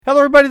Hello,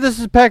 everybody. This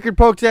is Packard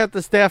Pokes at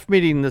the staff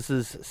meeting. This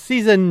is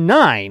season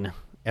 9,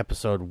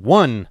 episode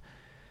 1.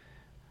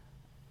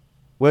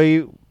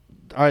 All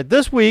right,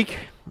 this week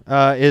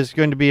is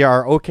going to be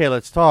our Okay,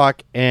 Let's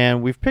Talk,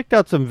 and we've picked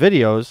out some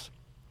videos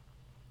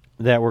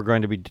that we're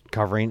going to be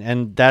covering,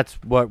 and that's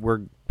what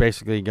we're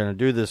basically going to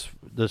do. This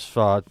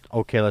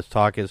Okay, Let's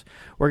Talk is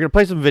we're going to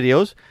play some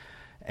videos,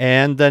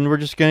 and then we're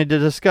just going to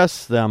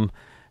discuss them,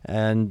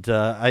 and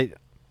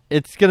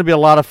it's going to be a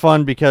lot of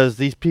fun because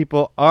these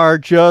people are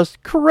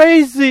just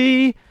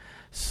crazy.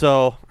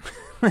 So,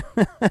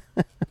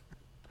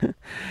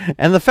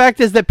 and the fact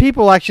is that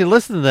people actually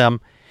listen to them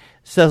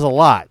says a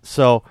lot.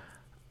 So,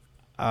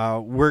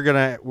 we're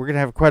gonna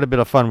have quite a bit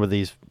of fun with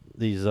these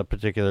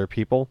particular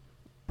people.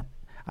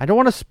 I don't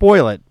want to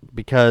spoil it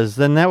because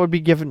then that would be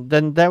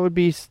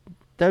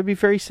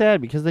very sad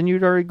because then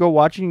you'd already go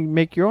watch and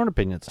make your own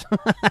opinions.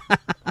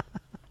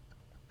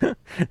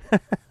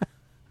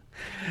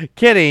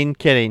 Kidding.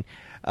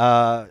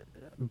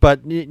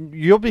 But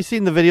you'll be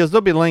seeing the videos.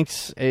 There'll be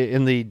links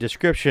in the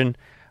description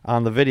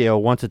on the video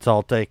once it's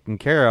all taken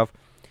care of.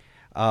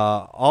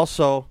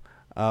 So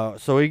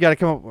we got to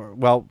come up.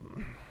 Well,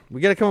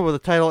 we got to come up with a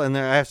title, and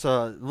there's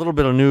a little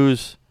bit of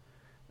news.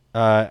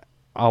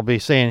 I'll be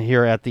saying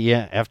here at the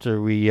end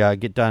after we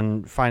get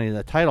done finding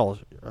the title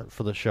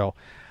for the show.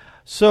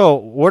 So,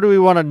 what do we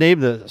want to name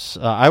this?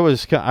 I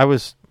was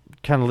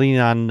kind of leaning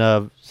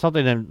on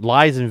something in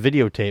lies and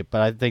videotape,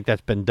 but I think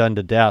that's been done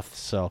to death.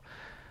 So,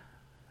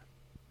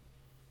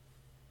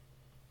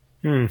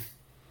 Damn,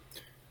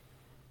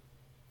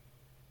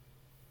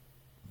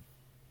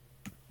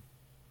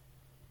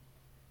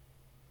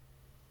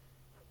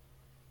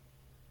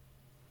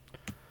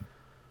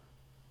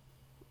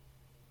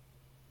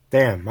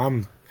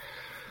 I'm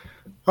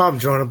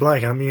drawing a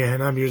blank. I'm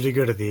usually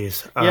good at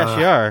these. Yes,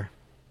 you are.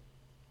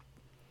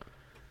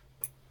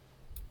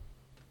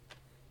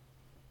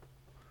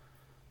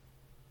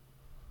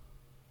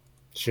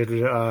 Should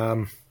we,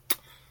 do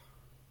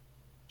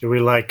we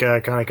like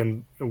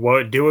kind of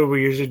what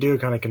we usually do?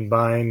 Kind of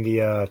combine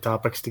the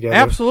topics together.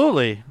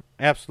 Absolutely.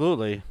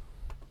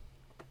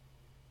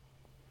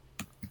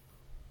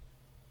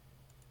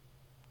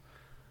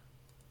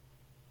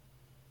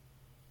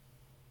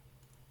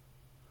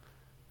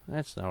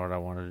 That's not what I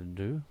wanted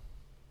to do.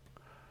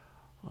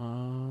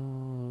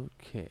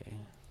 Okay.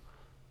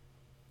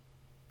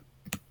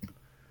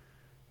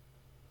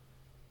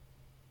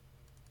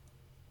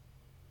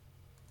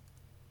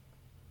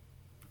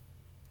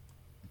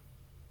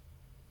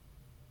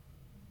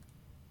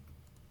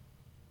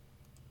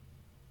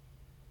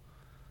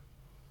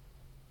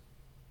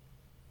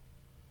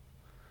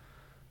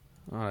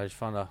 Oh, I just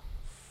found a...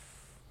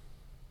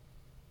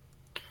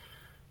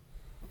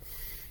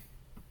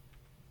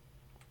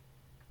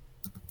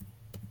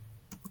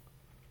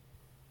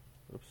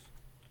 Oops.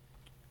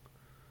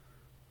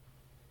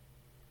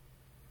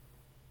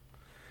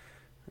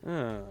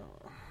 Oh.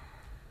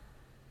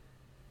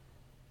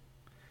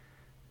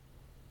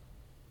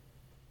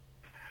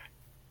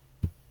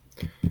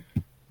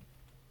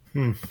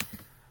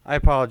 I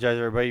apologize,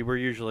 everybody. We're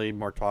usually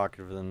more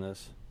talkative than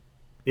this.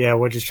 Yeah,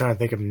 we're just trying to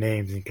think of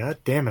names. And God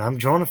damn it, I'm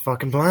drawing a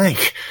fucking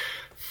blank.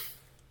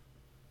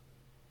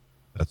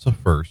 That's a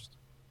first.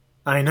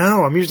 I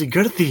know. I'm usually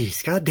good at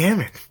these. God damn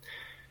it.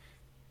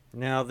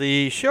 Now,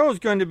 the show is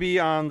going to be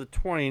on the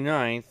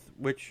 29th,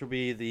 which will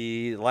be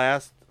the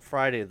last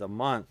Friday of the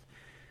month.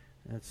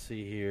 Let's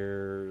see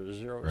here.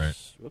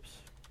 Whoops.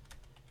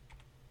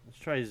 Let's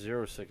try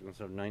 06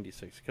 instead of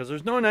 96, because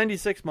there's no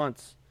 96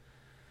 months.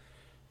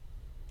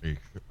 Are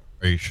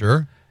you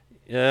sure?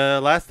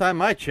 Last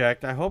time I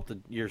checked, I hope the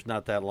year's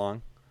not that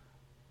long.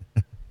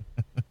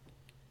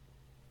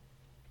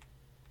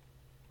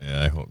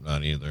 Yeah, I hope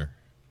not either.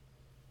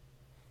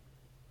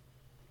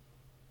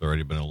 It's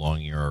already been a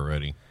long year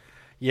already.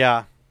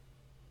 Yeah.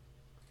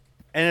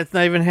 And it's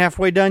not even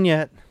halfway done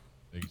yet.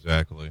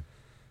 Exactly.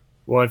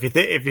 Well, if you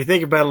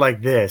think about it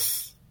like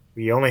this,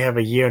 we only have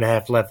a year and a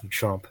half left of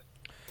Trump.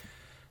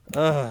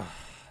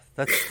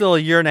 That's still a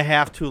year and a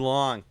half too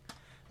long.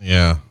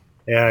 Yeah.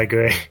 Yeah, I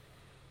agree.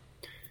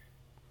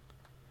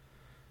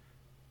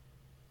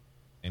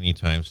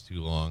 Anytime's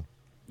too long.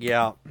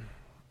 Yeah.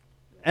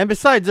 And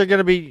besides, they're going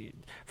to be,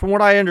 from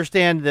what I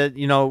understand, that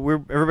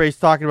everybody's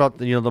talking about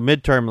the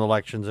midterm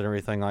elections and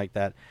everything like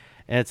that,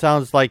 and it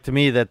sounds like to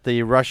me that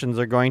the Russians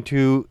are going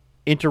to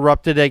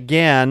interrupt it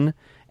again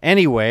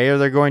anyway, or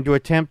they're going to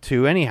attempt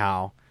to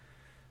anyhow.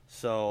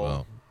 So,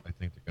 well, I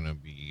think they're going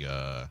to be.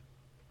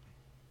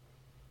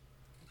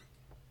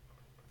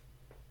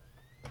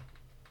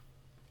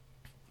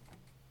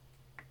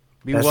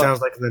 That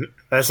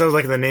sounds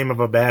like the name of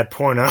a bad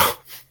porno.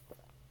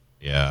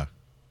 Yeah.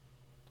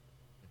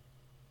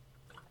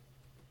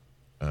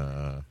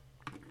 They're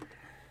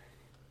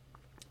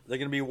going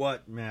to be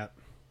what, Matt?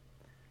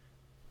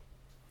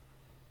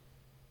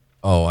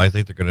 Oh, I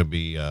think they're going to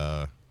be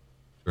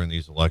during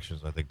these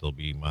elections. I think they'll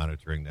be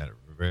monitoring that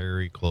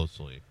very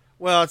closely.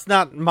 Well, it's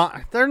not.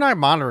 They're not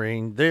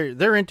monitoring.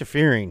 They're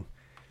interfering,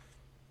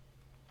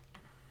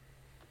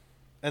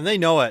 and they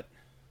know it.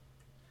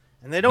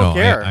 And they don't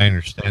care. I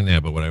understand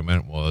that, but what I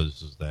meant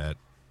is that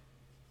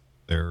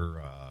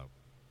they're,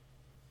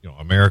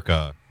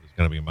 America is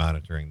going to be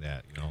monitoring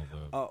that.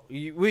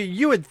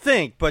 You would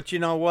think, but you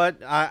know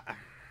what?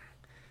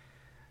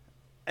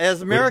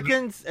 As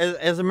Americans,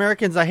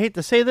 I hate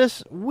to say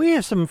this, we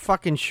have some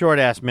fucking short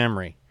ass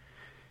memory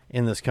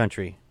in this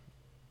country.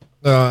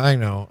 I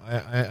know.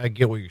 I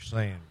get what you're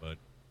saying, but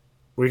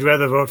we'd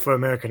rather vote for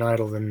American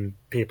Idol than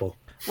people.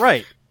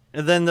 Right.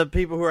 And then the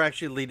people who are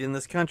actually leading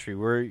this country,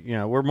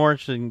 we're more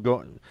interested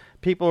in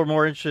people are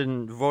more interested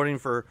in voting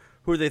for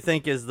who they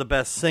think is the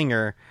best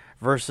singer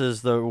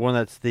versus the one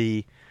that's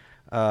the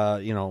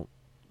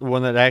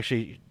one that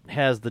actually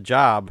has the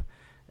job.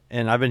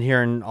 And I've been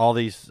hearing all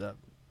these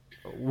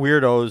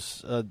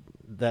weirdos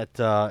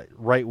that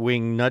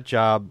right-wing nut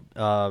job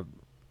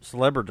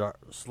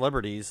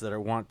celebrities that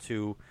want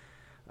to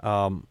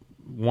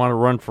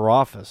run for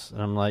office,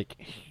 and I'm like,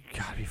 you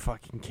gotta be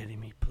fucking kidding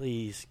me!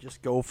 Please,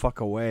 just go fuck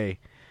away.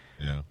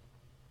 Yeah.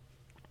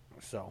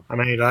 So I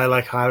mean, I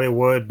like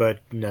Hollywood, but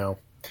no.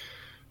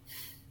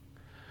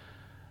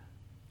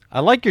 I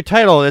like your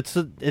title. It's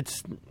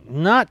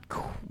not,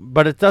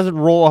 but it doesn't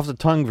roll off the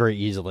tongue very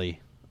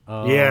easily.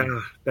 Yeah,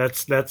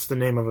 that's the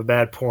name of a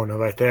bad porno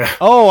right there.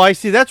 Oh, I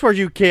see. That's where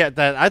you can't.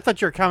 That I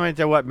thought you were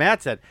commenting on what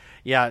Matt said.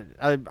 Yeah,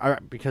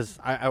 because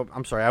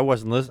I'm sorry, I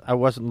wasn't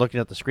looking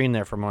at the screen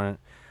there for a moment.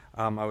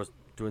 I was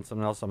doing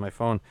something else on my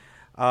phone,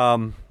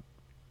 trying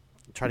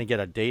to get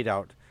a date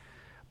out.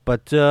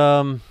 But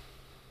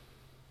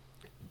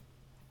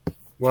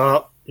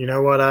well, you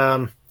know what?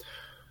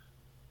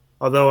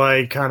 Although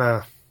I kind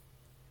of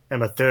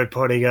am a third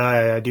party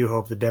guy, I do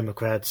hope the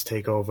Democrats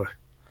take over.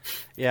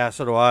 Yeah,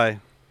 so do I.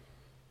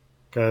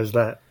 Because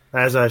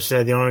as I've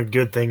said, the only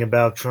good thing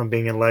about Trump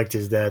being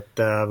elected is that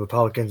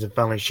Republicans have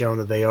finally shown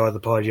that they are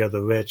the party of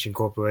the rich and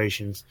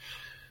corporations,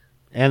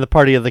 and the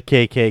party of the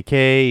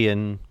KKK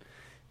and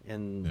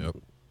Yep.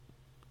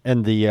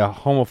 and the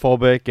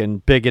homophobic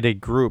and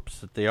bigoted groups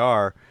that they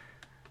are.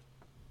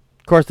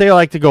 Of course, they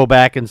like to go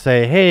back and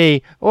say,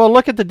 "Hey, well,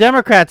 look at the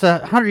Democrats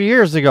 100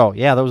 years ago."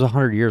 Yeah, that was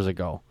 100 years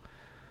ago.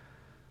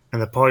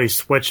 And the party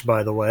switched,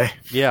 by the way.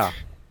 Yeah.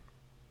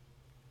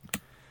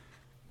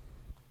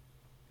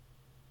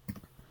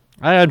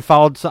 I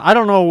unfollowed. I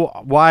don't know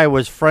why I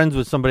was friends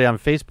with somebody on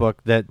Facebook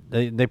that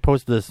they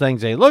posted this thing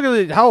saying, "Look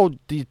at how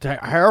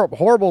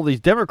horrible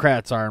these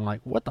Democrats are." I'm like,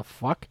 "What the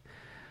fuck?"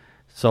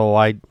 So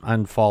I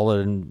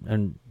unfollowed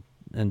and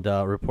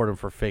reported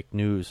for fake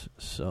news.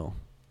 So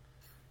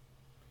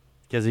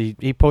because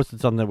he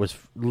posted something that was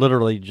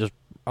literally just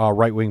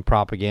right wing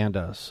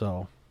propaganda.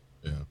 So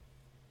yeah.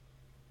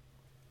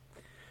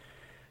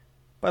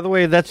 By the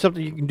way, that's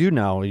something you can do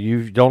now.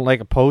 You don't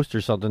like a post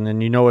or something,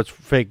 and you know it's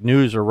fake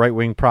news or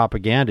right-wing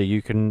propaganda.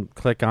 You can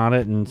click on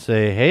it and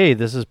say, "Hey,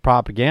 this is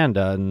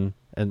propaganda, and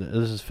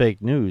this is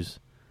fake news,"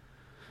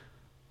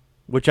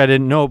 which I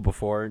didn't know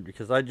before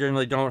because I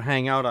generally don't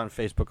hang out on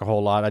Facebook a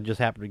whole lot. I just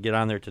happened to get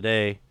on there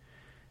today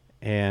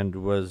and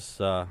was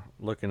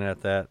looking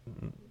at that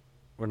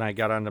when I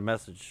got on to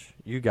message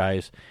you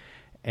guys,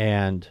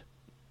 and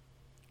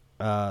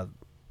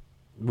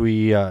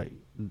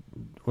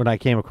when I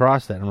came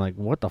across that, I'm like,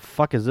 what the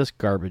fuck is this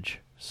garbage?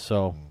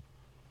 So,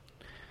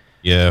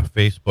 yeah,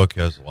 Facebook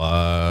has a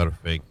lot of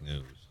fake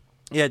news.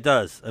 Yeah, it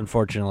does,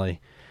 unfortunately.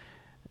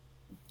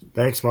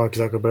 Thanks, Mark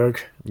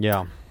Zuckerberg.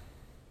 Yeah.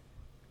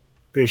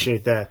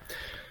 Appreciate that.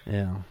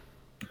 Yeah.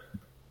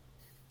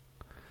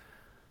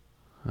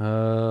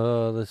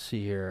 Let's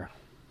see here.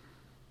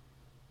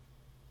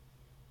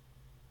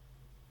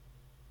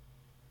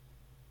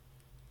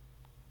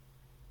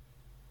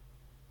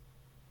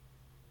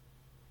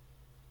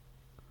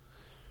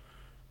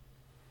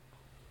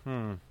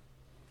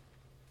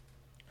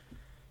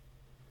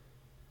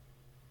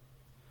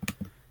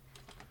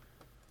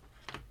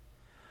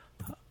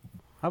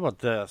 How about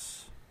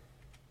this?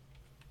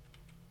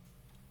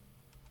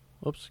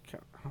 Oops, I'm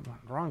on the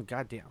wrong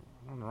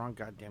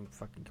goddamn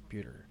fucking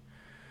computer.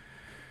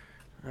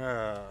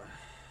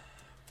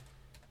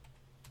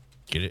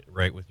 Get it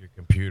right with your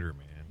computer,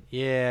 man.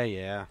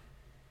 Yeah.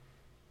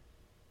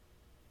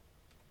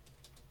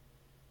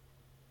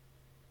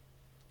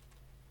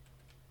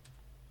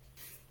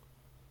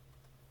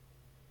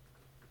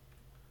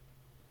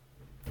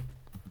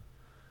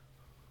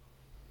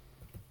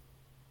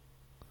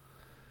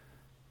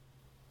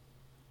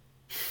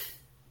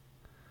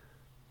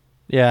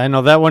 Yeah, I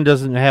know that one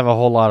doesn't have a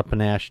whole lot of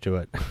panache to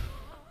it.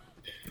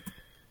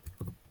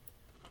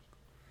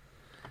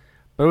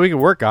 But we can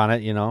work on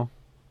it, you know.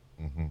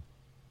 Mm-hmm.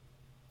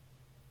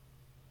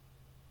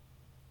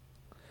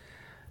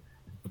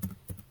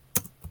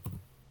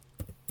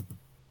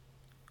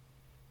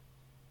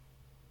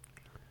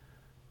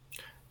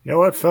 You know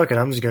what? Fuck it.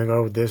 I'm just going to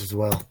go with this as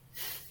well.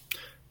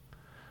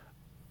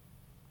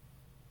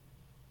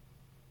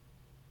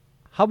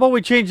 How about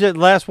we change that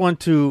last one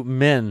to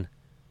men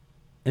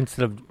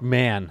instead of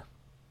man?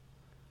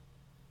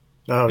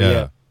 Oh,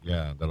 yeah.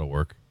 Yeah, that'll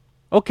work.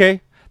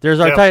 Okay. There's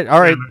our title.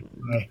 All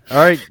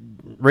right.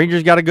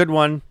 Rangers got a good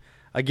one.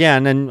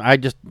 again, and I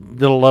just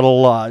did a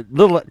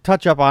little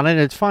touch up on it.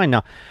 It's fine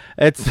now.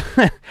 It's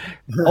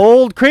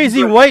Old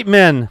Crazy White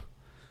Men.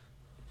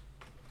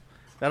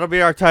 That'll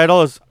be our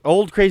title, is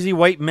Old Crazy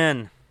White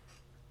Men.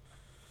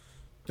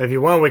 If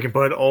you want, we can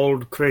put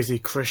Old Crazy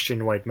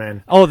Christian White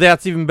Men. Oh,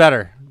 that's even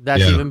better.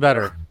 That's Yeah. even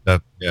better.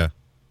 Yeah.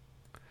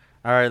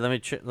 All right, let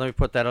me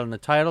put that on the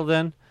title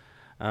then.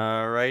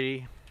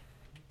 Righty.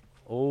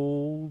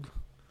 Old.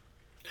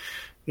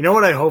 You know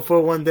what I hope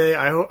for one day?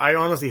 I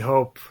honestly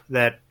hope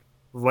that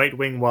Right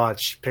Wing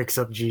Watch picks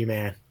up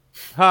G-Man.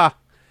 Ha.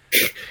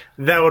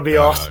 That would be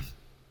awesome.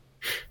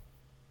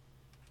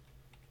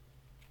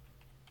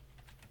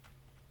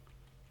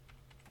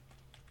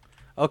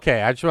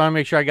 Okay, I just want to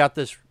make sure I got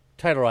this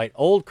title right.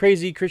 Old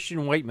Crazy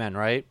Christian White Men,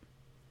 right?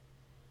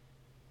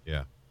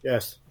 Yeah.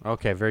 Yes.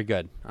 Okay, very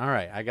good. All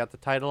right, I got the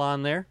title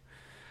on there.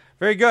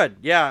 Very good.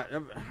 Yeah.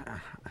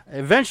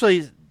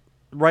 Eventually,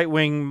 Right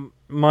Wing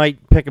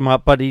might pick him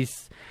up, but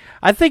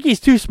I think he's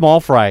too small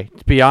fry,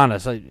 to be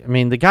honest. I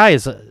mean, the guy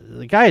is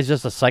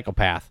just a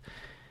psychopath.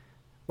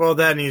 Well,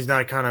 that and he's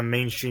not kind of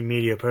mainstream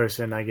media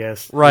person, I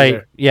guess. Right.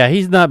 Either. Yeah,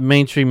 he's not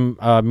mainstream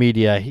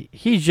media.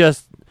 He's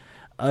just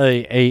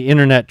a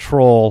internet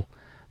troll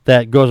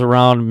that goes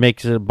around and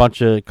makes a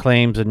bunch of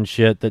claims and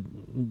shit that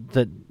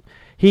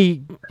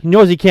he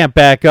knows he can't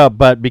back up,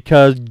 but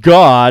because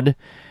God,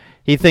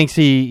 he thinks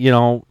he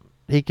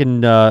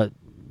can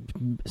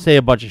say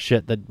a bunch of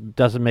shit that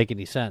doesn't make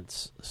any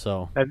sense.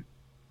 So,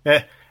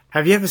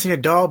 Have you ever seen a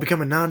dog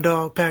become a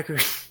non-dog, Packer?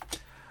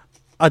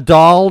 a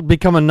doll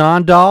become a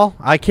non-doll?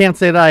 I can't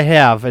say that I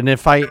have. And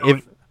if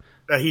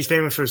He's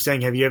famous for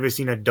saying, "Have you ever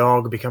seen a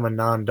dog become a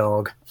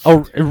non-dog?"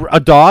 oh,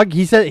 a dog?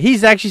 He said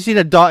he's actually seen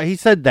a dog. He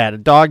said that a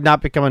dog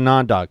not become a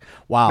non-dog.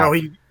 Wow.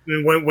 No,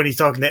 when he's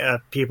talking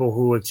to people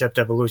who accept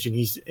evolution,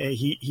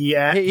 he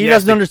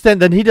doesn't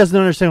understand. Then he doesn't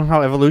understand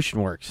how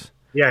evolution works.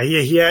 Yeah,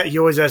 he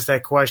always asks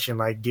that question,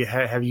 like,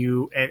 have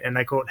you, and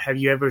I quote, "Have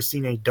you ever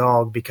seen a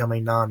dog become a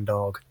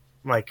non-dog?"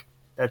 I'm like,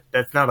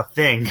 that's not a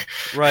thing.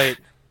 Right.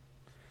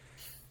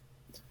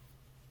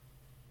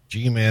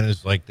 G-Man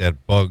is like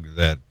that bug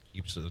that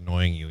keeps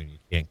annoying you and you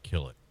can't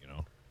kill it, you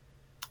know?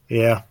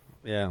 Yeah.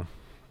 Yeah.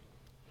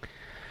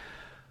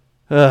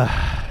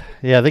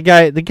 Yeah, the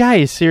guy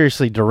is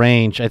seriously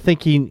deranged. I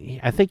think he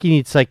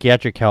needs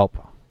psychiatric help.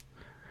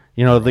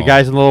 You know, the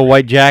guys in little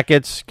white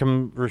jackets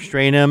come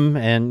restrain him,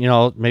 and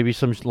maybe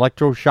some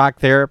electroshock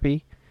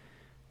therapy.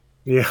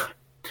 Yeah.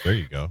 There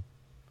you go.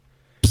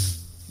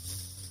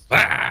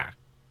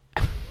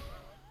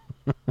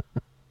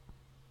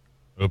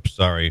 Oops,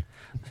 sorry.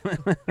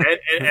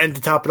 and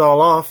to top it all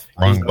off,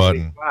 Wrong he's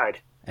button. fried.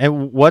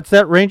 And what's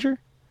that, Ranger?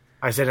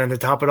 I said, and to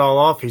top it all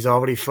off, he's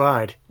already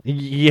fried.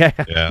 Yeah.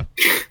 Yeah.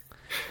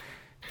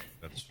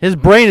 His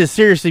brain has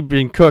seriously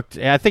been cooked.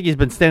 I think he's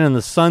been standing in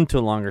the sun too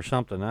long or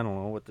something. I don't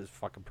know what this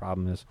fucking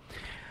problem is.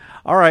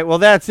 All right, well,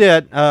 that's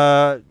it.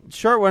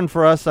 Short one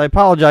for us. I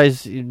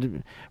apologize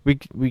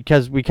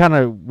because we kind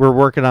of were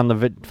working on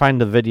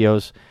finding the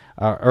videos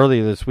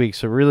earlier this week,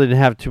 so we really didn't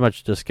have too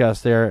much to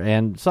discuss there.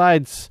 And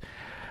besides,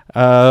 we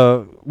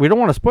don't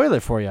want to spoil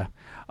it for you.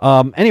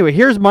 Anyway,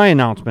 here's my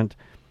announcement.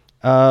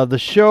 The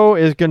show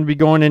is going to be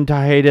going into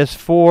hiatus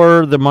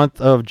for the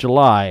month of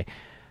July.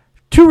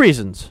 2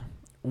 reasons.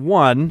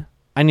 One,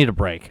 I need a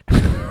break.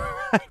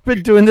 I've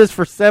been doing this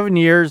for 7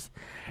 years,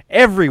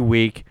 every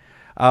week,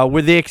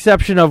 with the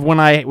exception of when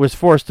I was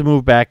forced to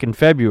move back in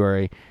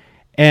February.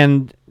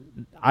 And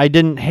I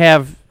didn't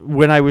have,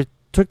 when I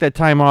took that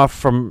time off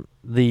from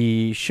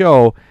the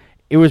show,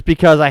 it was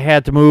because I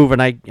had to move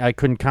and I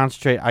couldn't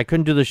concentrate. I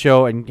couldn't do the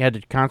show and had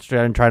to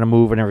concentrate on trying to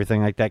move and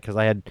everything like that because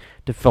I had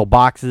to fill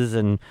boxes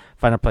and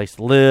find a place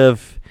to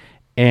live.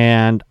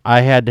 And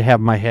I had to have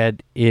my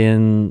head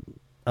in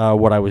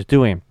what I was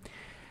doing.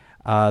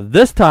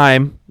 This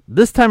time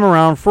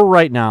around, for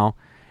right now,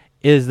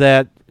 is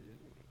that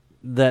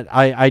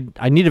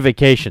I need a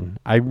vacation.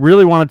 I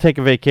really want to take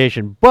a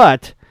vacation,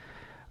 but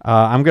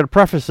I'm going to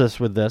preface this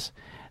with this,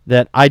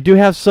 that I do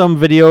have some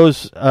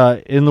videos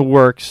in the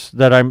works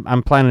that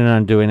I'm planning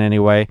on doing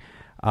anyway.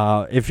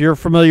 If you're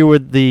familiar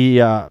with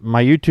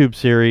my YouTube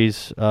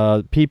series,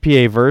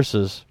 PPA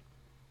Versus,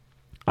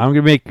 I'm going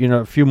to make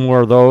a few more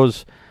of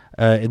those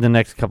in the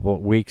next couple of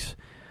weeks.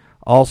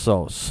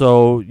 Also,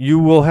 so you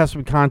will have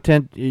some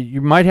content.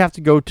 You might have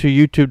to go to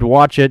YouTube to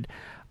watch it.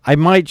 I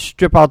might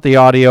strip out the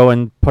audio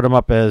and put them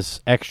up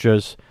as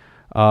extras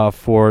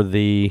for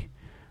the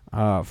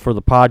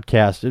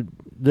podcast.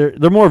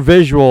 They're more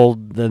visual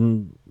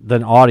than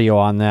audio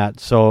on that.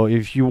 So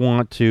if you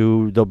want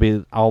to,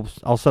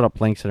 I'll set up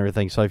links and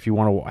everything. So if you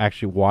want to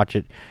actually watch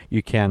it,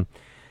 you can.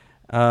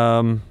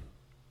 The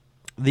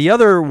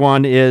other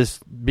one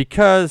is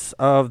because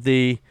of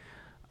the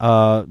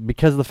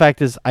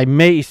fact is I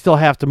may still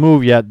have to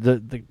move yet.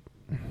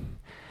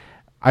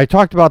 I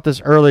talked about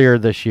this earlier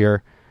this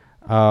year.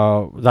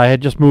 I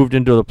had just moved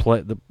into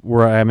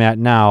where I'm at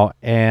now,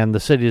 and the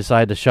city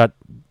decided to shut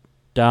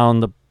down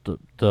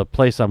the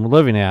place I'm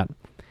living at.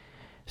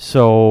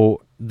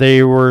 So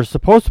they were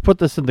supposed to put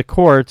this in the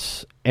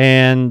courts,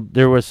 and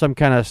there was some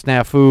kind of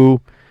snafu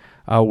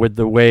with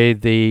the way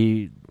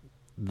the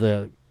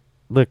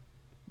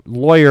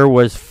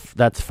lawyer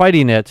that's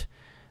fighting it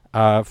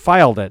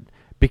filed it,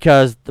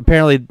 because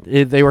apparently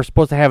they were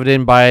supposed to have it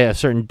in by a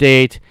certain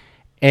date,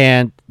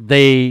 and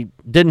they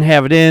didn't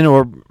have it in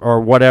or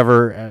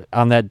whatever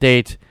on that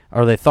date,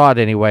 or they thought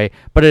anyway,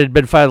 but it had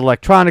been filed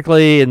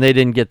electronically and they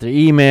didn't get the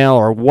email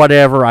or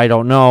whatever, I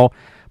don't know,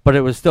 but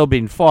it was still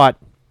being fought.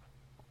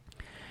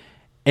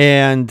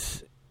 And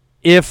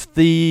if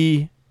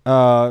the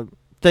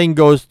thing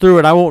goes through,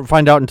 and I won't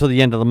find out until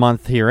the end of the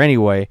month here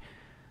anyway,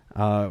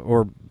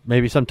 or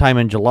maybe sometime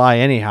in July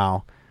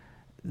anyhow,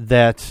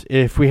 that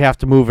if we have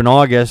to move in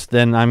August,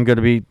 then I'm going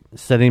to be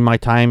setting my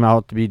time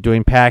out to be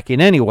doing packing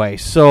anyway.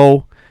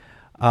 So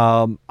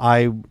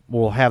I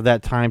will have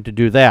that time to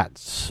do that.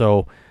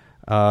 So,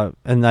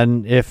 and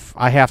then if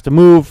I have to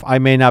move, I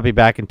may not be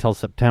back until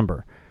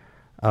September.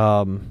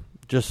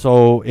 Just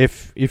so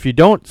if you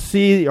don't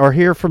see or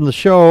hear from the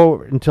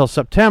show until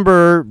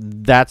September,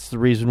 that's the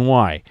reason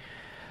why.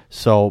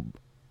 So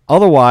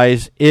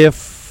otherwise,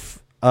 if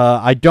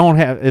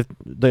if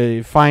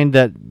they find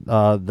that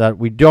that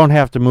we don't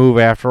have to move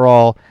after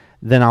all,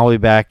 then I'll be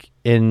back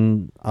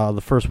in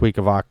the first week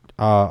of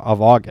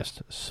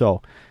August.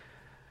 So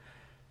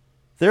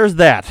there's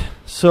that.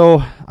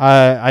 So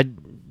I'm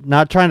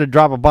not trying to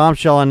drop a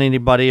bombshell on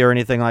anybody or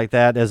anything like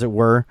that, as it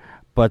were,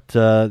 but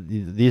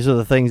these are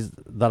the things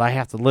that I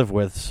have to live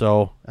with.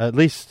 So at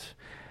least,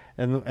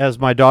 and as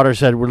my daughter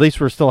said, at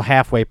least we're still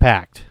halfway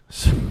packed.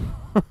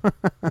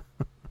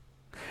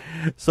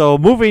 So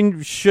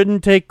moving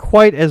shouldn't take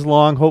quite as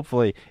long,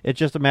 hopefully. It's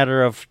just a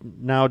matter of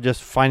now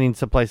just finding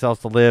someplace else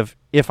to live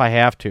if I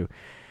have to.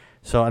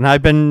 So, and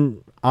I've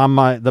been on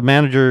the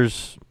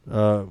manager's,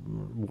 now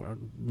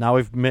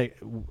we've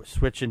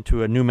switched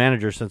into a new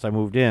manager since I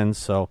moved in.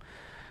 So,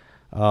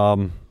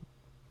 so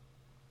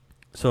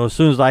as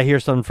soon as I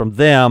hear something from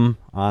them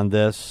on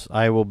this,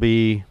 I will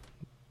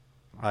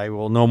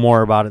know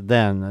more about it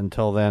then.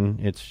 Until then,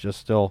 it's just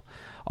still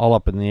all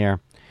up in the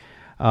air.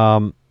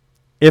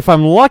 If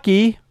I'm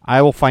lucky,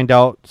 I will find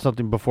out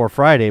something before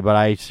Friday, but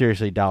I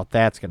seriously doubt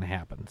that's going to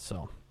happen.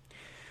 So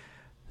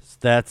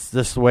that's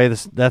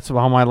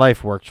how my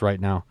life works right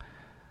now.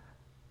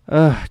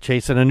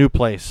 Chasing a new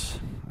place.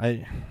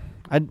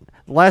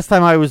 Last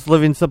time I was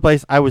living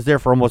someplace, I was there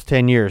for almost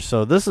 10 years.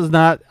 So this is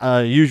not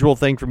a usual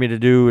thing for me to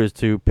do, is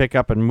to pick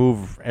up and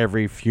move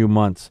every few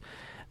months.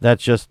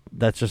 That's just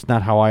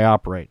not how I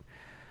operate.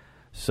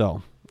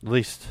 So at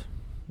least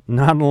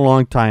not in a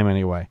long time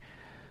anyway.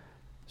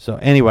 So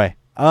anyway.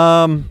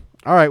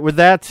 All right, with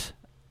that,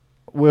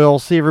 we'll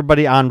see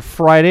everybody on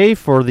Friday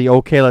for the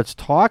OK Let's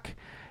Talk.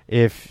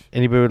 If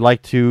anybody would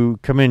like to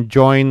come in,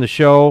 join the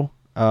show,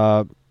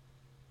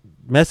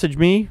 message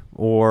me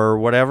or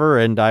whatever,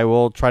 and I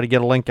will try to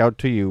get a link out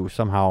to you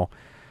somehow.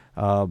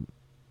 I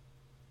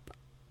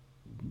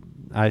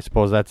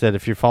suppose that's it.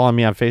 If you're following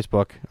me on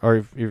Facebook,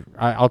 or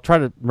I'll try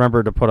to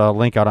remember to put a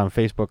link out on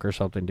Facebook or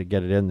something to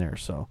get it in there.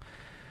 So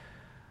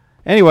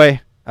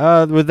anyway,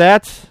 with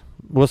that,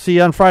 we'll see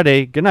you on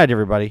Friday. Good night,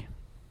 everybody.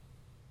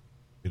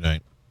 Good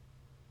night.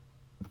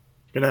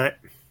 Good night.